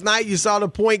game last night. You saw the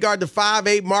point guard, the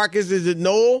 5'8" Marcus. Is it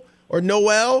Noel?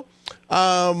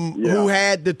 Who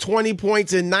had the 20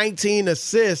 points and 19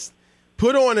 assists?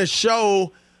 Put on a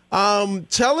show.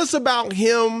 Tell us about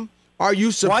him. Are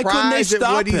you surprised at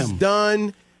what he's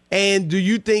done? And do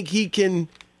you think he can?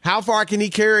 How far can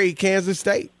he carry Kansas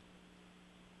State?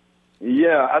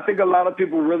 Yeah, I think a lot of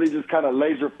people really just kind of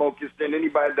laser focused, and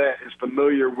anybody that is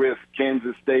familiar with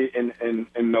Kansas State and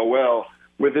Noel,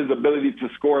 with his ability to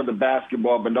score the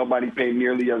basketball, but nobody paid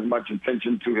nearly as much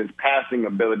attention to his passing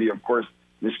ability. Of course,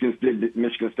 Michigan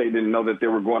State didn't know that they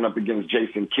were going up against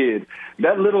Jason Kidd.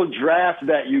 That little draft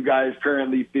that you guys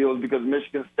currently feel is because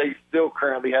Michigan State still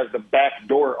currently has the back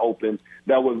door open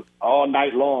that was all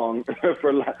night long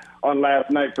on last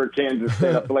night for Kansas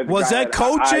State. I feel like was that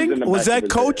coaching? Was that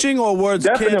coaching, or was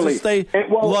Kansas State?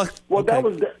 That was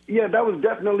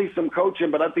definitely some coaching,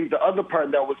 but I think the other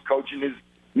part that was coaching is,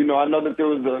 I know that there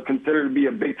was considered to be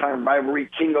a big-time rivalry,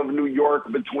 King of New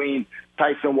York, between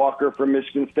Tyson Walker from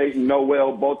Michigan State and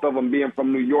Noel, both of them being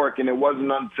from New York, and it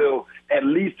wasn't until at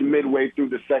least midway through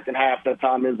the second half that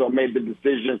Tom Izzo made the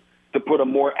decision to put a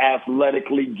more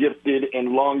athletically gifted and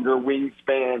longer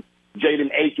wingspan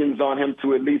Jaden Akins on him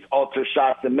to at least alter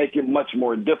shots and make it much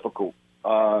more difficult.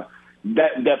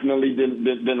 That definitely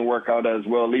didn't work out as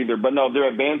well either. But no, they're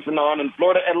advancing on. And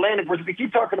Florida Atlantic, which we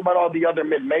keep talking about all the other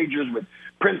mid-majors with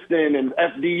Princeton and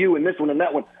FDU and this one and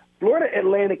that one. Florida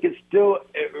Atlantic is still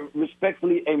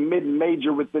respectfully a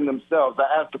mid-major within themselves.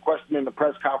 I asked a question in the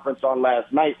press conference on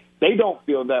last night. They don't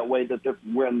feel that way, that they're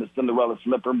wearing the Cinderella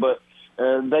slipper, but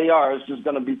they are. It's just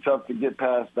going to be tough to get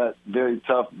past that very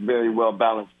tough, very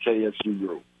well-balanced KSU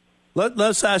group.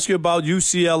 Let's ask you about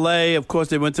UCLA. Of course,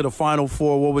 they went to the Final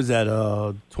Four. What was that,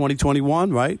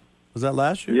 2021, right? Was that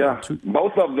last year? Yeah,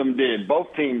 both of them did.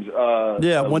 Both teams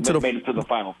went made it to the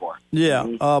Final Four. Yeah,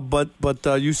 but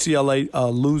UCLA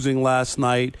losing last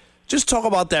night. Just talk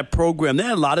about that program. They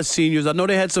had a lot of seniors. I know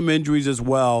they had some injuries as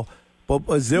well. But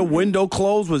was their window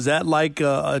closed? Was that like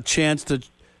a chance to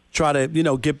try to,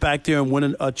 get back there and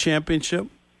win a championship?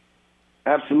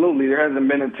 Absolutely. There hasn't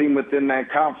been a team within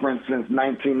that conference since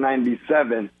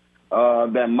 1997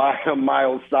 that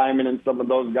Miles Simon and some of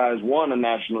those guys won a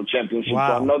national championship.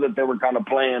 Wow. So I know that they were kind of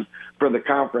playing for the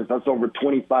conference. That's over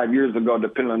 25 years ago,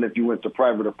 depending on if you went to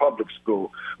private or public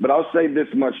school. But I'll say this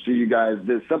much to you guys.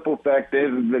 The simple fact is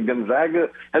that Gonzaga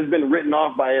has been written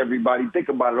off by everybody. Think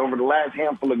about it. Over the last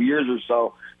handful of years or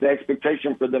so, the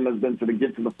expectation for them has been to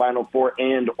get to the Final Four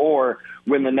and or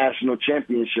win the national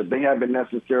championship. They haven't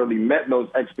necessarily met those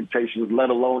expectations, let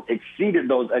alone exceeded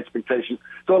those expectations.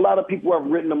 So a lot of people have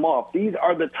written them off. These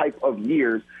are the type of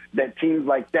years that teams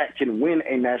like that can win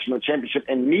a national championship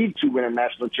and need to win a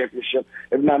national championship,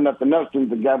 if not nothing else, to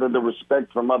gather the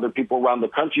respect from other people around the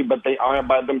country, but they aren't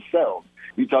by themselves.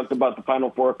 You talked about the Final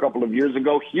Four a couple of years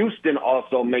ago. Houston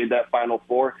also made that Final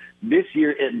Four. This year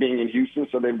it being in Houston,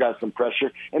 so they've got some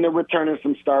pressure. And they're returning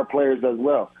some star players as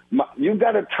well. You've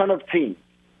got a ton of teams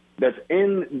that's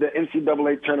in the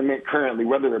NCAA tournament currently,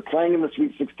 whether they're playing in the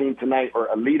Sweet 16 tonight or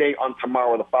Elite Eight on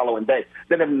tomorrow or the following day,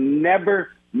 that have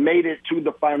never made it to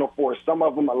the Final Four. Some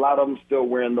of them, a lot of them still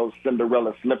wearing those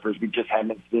Cinderella slippers. We just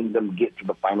haven't seen them get to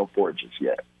the Final Four just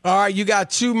yet. All right, you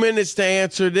got 2 minutes to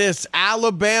answer this.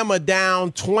 Alabama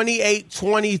down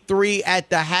 28-23 at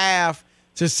the half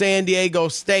to San Diego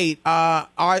State.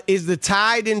 Is the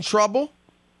Tide in trouble?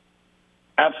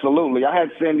 Absolutely. I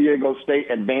had San Diego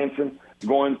State advancing,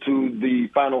 going to the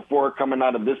Final Four coming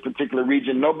out of this particular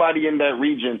region. Nobody in that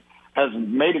region has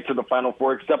made it to the Final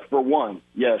Four except for one.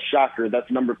 Yeah, shocker. That's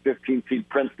number 15 seed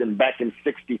Princeton back in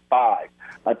 65.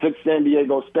 I took San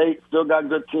Diego State. Still got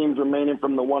good teams remaining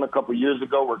from the one a couple years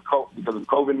ago where because of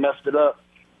COVID messed it up.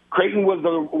 Creighton was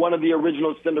one of the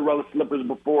original Cinderella slippers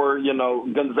before,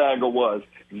 Gonzaga was.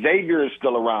 Xavier is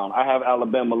still around. I have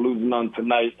Alabama losing on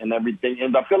tonight and everything.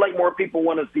 And I feel like more people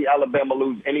want to see Alabama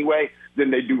lose anyway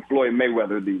than they do Floyd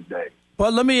Mayweather these days.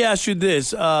 But let me ask you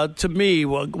this. To me,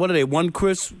 what are they?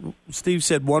 Steve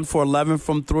said 1 for 11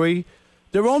 from three.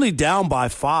 They're only down by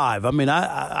 5. I mean,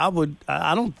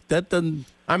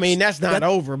 that's not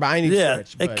over by any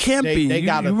stretch. It can't be.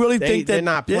 You really think they're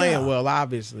not playing well,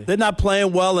 obviously. They're not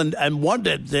playing well, and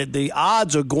the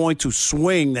odds are going to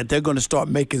swing that they're going to start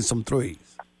making some threes.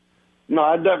 No,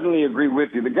 I definitely agree with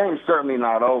you. The game's certainly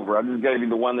not over. I just gave you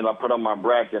the one that I put on my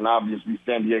bracket, and obviously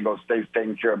San Diego State's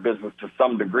taking care of business to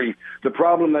some degree. The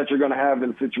problem that you're going to have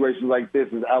in situations like this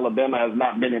is Alabama has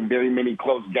not been in very many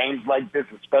close games like this,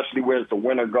 especially where it's a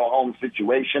win-or-go-home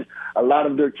situation. A lot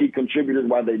of their key contributors,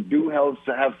 while they do have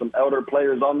some elder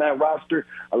players on that roster,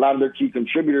 a lot of their key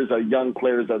contributors are young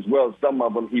players as well, some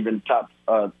of them even top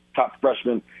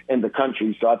freshmen in the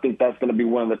country. So I think that's going to be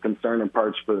one of the concerning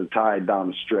parts for the Tide down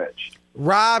the stretch.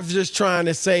 Rob's just trying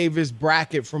to save his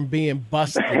bracket from being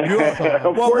busted.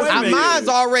 Mine's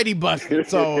already busted.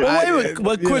 So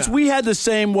but Chris, we had the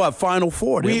same Final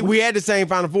Four. We had the same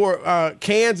Final Four.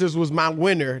 Kansas was my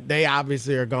winner. They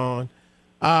obviously are gone.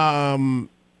 And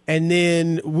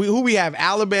then who we have?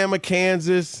 Alabama,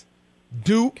 Kansas,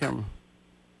 Duke.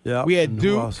 Yeah, we had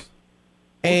Duke.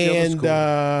 And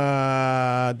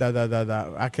I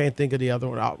can't think of the other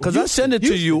one. Because I sent it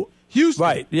to you. Houston.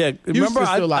 Right, yeah. Remember,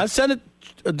 I sent it,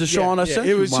 Deshaun, I sent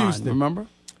it was mine, Houston. Remember?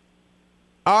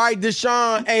 All right,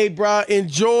 Deshaun, hey, bro,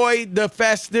 enjoy the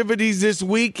festivities this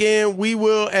weekend. We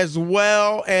will as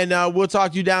well, and we'll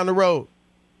talk to you down the road.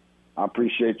 I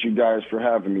appreciate you guys for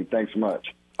having me. Thanks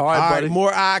much. All right, buddy.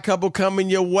 More Odd Couple coming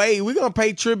your way. We're going to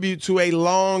pay tribute to a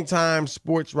longtime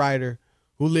sports writer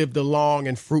who lived a long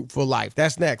and fruitful life.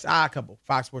 That's next. Odd Couple,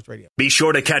 Fox Sports Radio. Be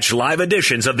sure to catch live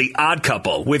editions of The Odd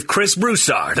Couple with Chris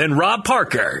Broussard and Rob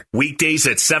Parker. Weekdays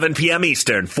at 7 p.m.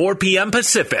 Eastern, 4 p.m.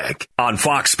 Pacific on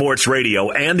Fox Sports Radio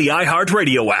and the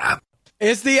iHeartRadio app.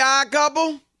 It's The Odd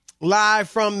Couple, live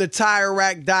from the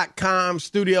TireRack.com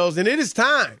studios, and it is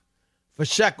time for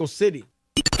Shekel City.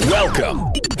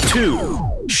 Welcome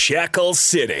to Shekel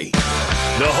City,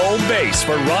 the home base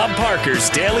for Rob Parker's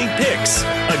daily picks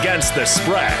against the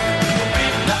spread.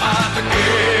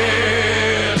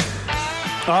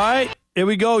 All right, here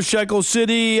we go. Shekel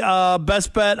City,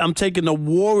 best bet. I'm taking the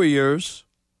Warriors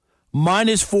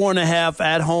minus 4.5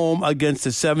 at home against the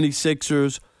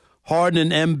 76ers.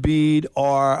 Harden and Embiid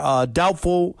are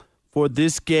doubtful for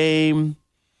this game.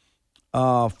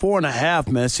 4.5,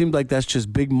 man. It seems like that's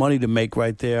just big money to make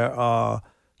right there.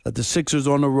 The Sixers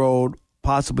on the road,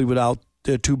 possibly without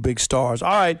their two big stars. All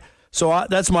right, so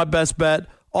that's my best bet.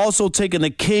 Also taking the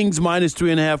Kings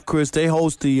 -3.5, Chris. They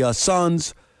host the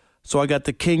Suns, so I got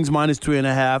the Kings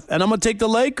 -3.5. And I'm going to take the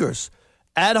Lakers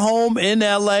at home in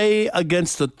L.A.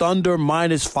 against the Thunder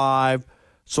 -5.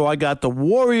 So I got the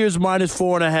Warriors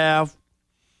 -4.5,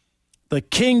 the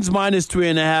Kings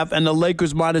 -3.5, and the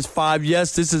Lakers -5.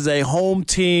 Yes, this is a home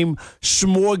team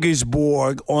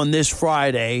smorgasbord on this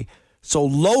Friday. So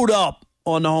load up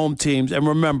on the home teams. And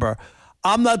remember,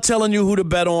 I'm not telling you who to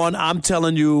bet on. I'm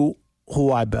telling you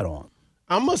who I bet on.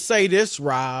 I'm going to say this,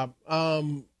 Rob.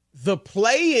 The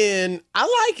play-in,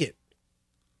 I like it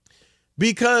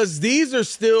because these are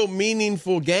still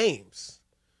meaningful games.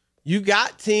 You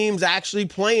got teams actually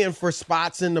playing for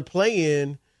spots in the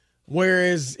play-in,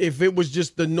 whereas if it was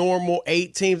just the normal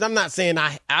 8 teams, I'm not saying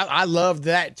I love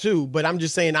that too, but I'm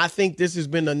just saying I think this has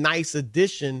been a nice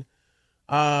addition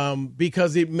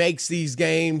because it makes these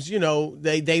games,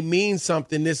 they mean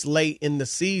something this late in the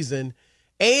season.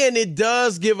 And it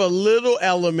does give a little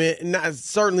element,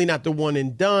 certainly not the one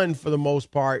and done for the most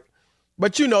part,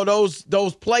 but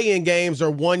those play-in games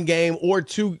are one game or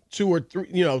two or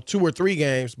three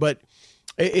games, but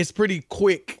it's pretty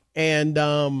quick. And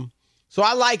so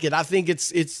I like it. I think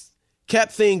it's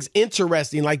kept things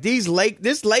interesting. Like this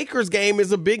Lakers game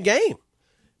is a big game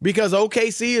because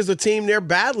OKC is a team they're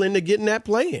battling to get in that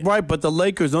play-in. Right, but the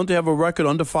Lakers, don't they have a record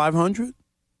under 500?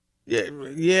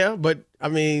 Yeah, but I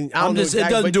mean, it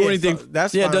doesn't do anything. So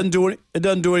that's fine. It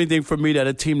doesn't do anything for me that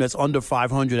a team that's under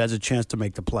 500 has a chance to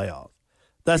make the playoffs.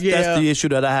 That's the issue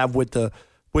that I have with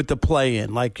the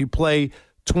play-in. Like you play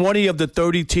 20 of the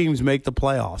 30 teams make the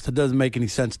playoffs. It doesn't make any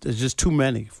sense. It's just too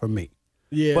many for me.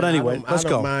 Yeah, but anyway, let's go.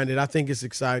 I don't mind it. I think it's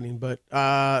exciting. But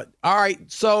all right,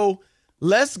 so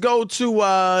let's go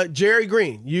to Jerry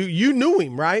Green. You knew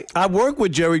him, right? I worked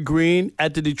with Jerry Green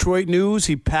at the Detroit News.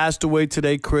 He passed away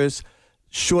today, Chris,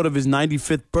 short of his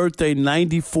 95th birthday,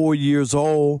 94 years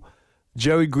old.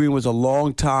 Jerry Green was a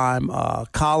long-time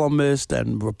columnist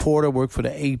and reporter, worked for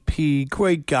the AP,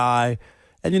 great guy.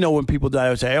 And, when people die, I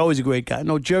would say, oh, he's a great guy.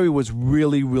 No, Jerry was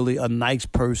really, really a nice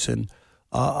person,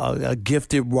 a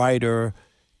gifted writer,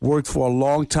 worked for a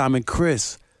long time. And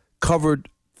Chris covered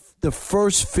the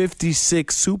first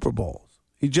 56 Super Bowls.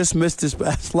 He just missed his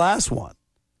last one.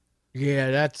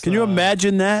 Yeah, Can you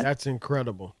imagine that? That's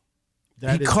incredible.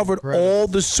 He covered all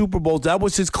the Super Bowls. That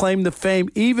was his claim to fame.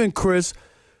 Even, Chris,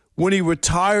 when he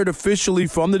retired officially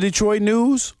from the Detroit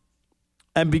News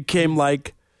and became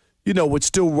would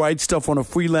still write stuff on a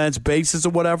freelance basis or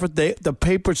whatever, the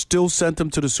paper still sent him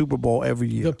to the Super Bowl every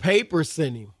year. The paper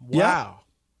sent him. Wow. Yeah.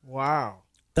 Wow.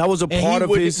 That was a part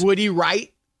of his. Would he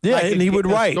write? Yeah, and he would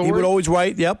write. He would always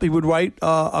write. Yep, he would write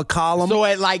a column. So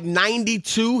at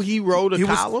 92, he wrote a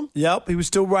column? Yep, he was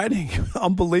still writing.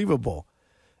 Unbelievable.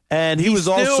 And he was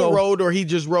still also wrote, or he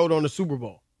just wrote on the Super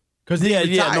Bowl? Because he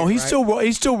retired, no, he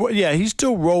right?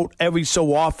 still wrote every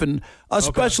so often,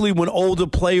 especially when older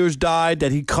players died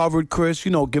that he covered. Chris,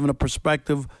 giving a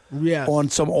perspective on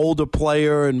some older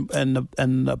player and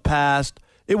the past.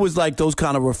 It was like those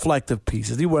kind of reflective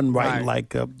pieces. He wasn't writing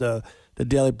the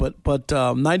daily, but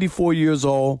 94 years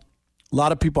old. A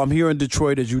lot of people. I'm here in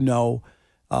Detroit, as you know.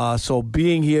 So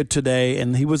being here today,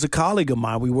 and he was a colleague of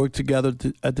mine. We worked together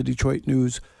at the Detroit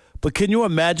News. But can you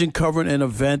imagine covering an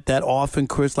event that often,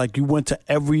 Chris, like you went to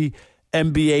every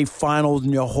NBA Finals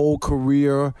in your whole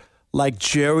career, like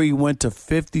Jerry went to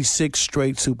 56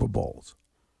 straight Super Bowls?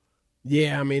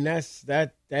 Yeah, I mean,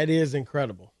 that is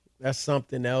incredible. That's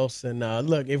something else. And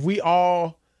look, if we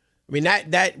all,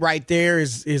 that right there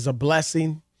is a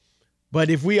blessing. But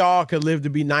if we all could live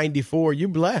to be 94, you're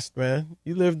blessed, man.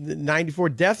 You live 94.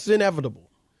 Death's inevitable.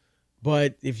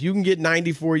 But if you can get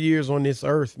 94 years on this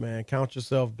earth, man, count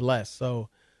yourself blessed. So,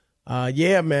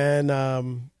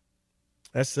 man,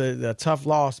 that's a tough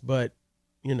loss, but,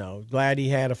 glad he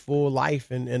had a full life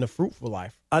and a fruitful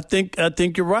life. I think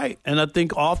you're right. And I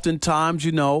think oftentimes,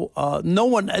 no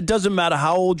one, it doesn't matter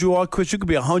how old you are, Chris, you could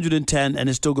be 110 and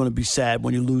it's still going to be sad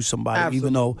when you lose somebody, Absolutely.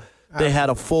 Even though they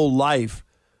had a full life.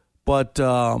 But,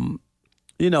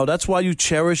 that's why you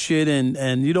cherish it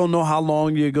and you don't know how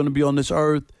long you're going to be on this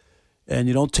earth. And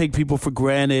you don't take people for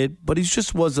granted, but he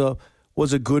just was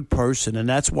a good person, and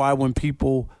that's why when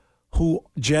people who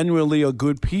genuinely are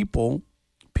good people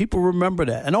remember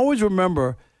that. And always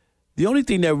remember, the only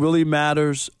thing that really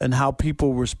matters and how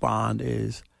people respond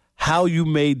is how you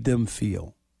made them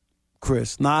feel,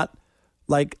 Chris. Not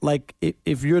like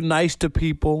if you're nice to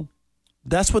people,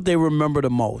 that's what they remember the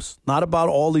most. Not about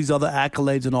all these other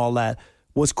accolades and all that.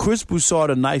 Was Chris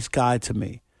Broussard a nice guy to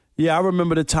me? Yeah, I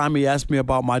remember the time he asked me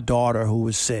about my daughter who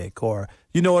was sick, or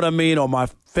you know what I mean, or my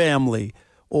family,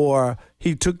 or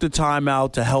he took the time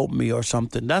out to help me or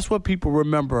something. That's what people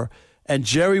remember. And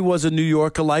Jerry was a New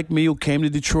Yorker like me who came to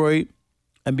Detroit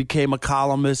and became a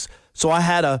columnist. So I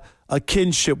had a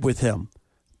kinship with him.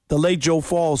 The late Joe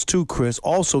Falls, too, Chris,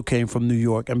 also came from New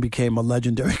York and became a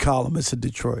legendary columnist in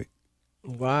Detroit.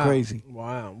 Wow. Crazy.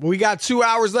 Wow. Well, we got 2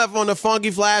 hours left on the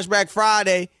Funky Flashback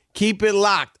Friday. Keep it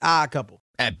locked. Odd Couple.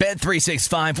 At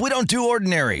Bet365, we don't do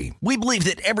ordinary. We believe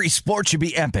that every sport should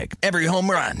be epic. Every home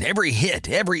run, every hit,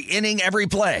 every inning, every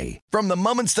play. From the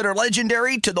moments that are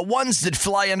legendary to the ones that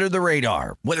fly under the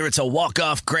radar. Whether it's a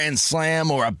walk-off grand slam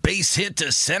or a base hit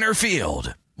to center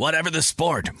field. Whatever the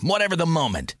sport, whatever the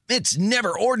moment, it's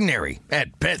never ordinary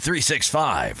at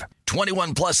Bet365.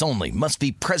 21 plus only. Must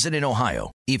be present in Ohio.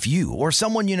 If you or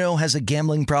someone you know has a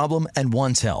gambling problem and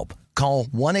wants help, call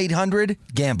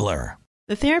 1-800-GAMBLER.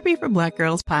 The Therapy for Black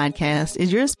Girls podcast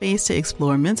is your space to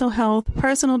explore mental health,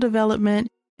 personal development,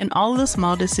 and all of the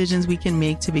small decisions we can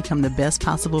make to become the best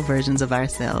possible versions of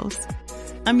ourselves.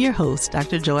 I'm your host,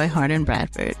 Dr. Joy Harden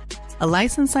Bradford, a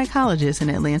licensed psychologist in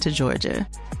Atlanta, Georgia,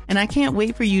 and I can't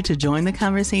wait for you to join the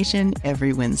conversation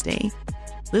every Wednesday.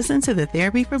 Listen to the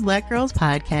Therapy for Black Girls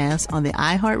podcast on the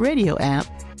iHeartRadio app,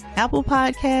 Apple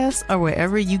Podcasts, or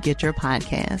wherever you get your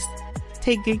podcasts.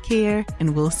 Take good care,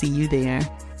 and we'll see you there.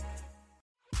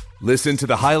 Listen to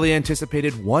the highly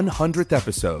anticipated 100th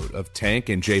episode of Tank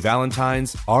and Jay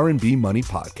Valentine's R&B Money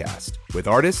Podcast with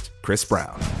artist Chris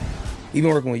Brown. Even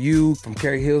working with you from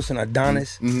Carrie Hilson,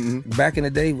 Adonis, back in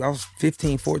the day, I was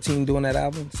 15, 14 doing that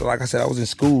album. So like I said, I was in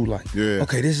school like,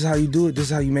 okay, this is how you do it. This is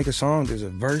how you make a song. There's a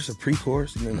verse, a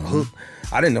pre-chorus, and then a hook.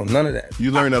 I didn't know none of that. You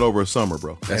learned that over a summer,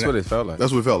 bro. That's what it felt like.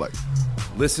 That's what it felt like.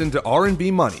 Listen to R&B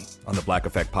Money on the Black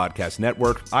Effect Podcast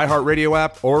Network, iHeartRadio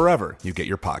app, or wherever you get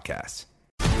your podcasts.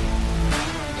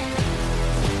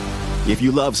 If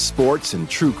you love sports and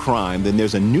true crime, then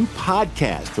there's a new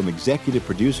podcast from executive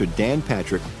producer Dan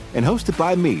Patrick and hosted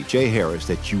by me, Jay Harris,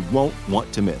 that you won't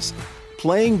want to miss.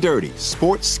 Playing Dirty: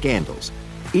 Sports Scandals.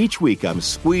 Each week, I'm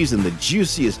squeezing the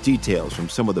juiciest details from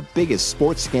some of the biggest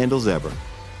sports scandals ever.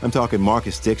 I'm talking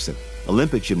Marcus Dixon,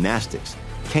 Olympic gymnastics,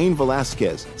 Cain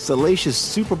Velasquez, salacious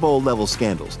Super Bowl-level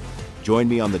scandals. Join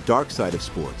me on the dark side of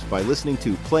sports by listening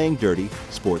to Playing Dirty: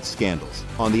 Sports Scandals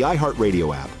on the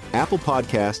iHeartRadio app, Apple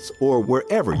Podcasts, or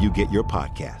wherever you get your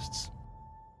podcasts.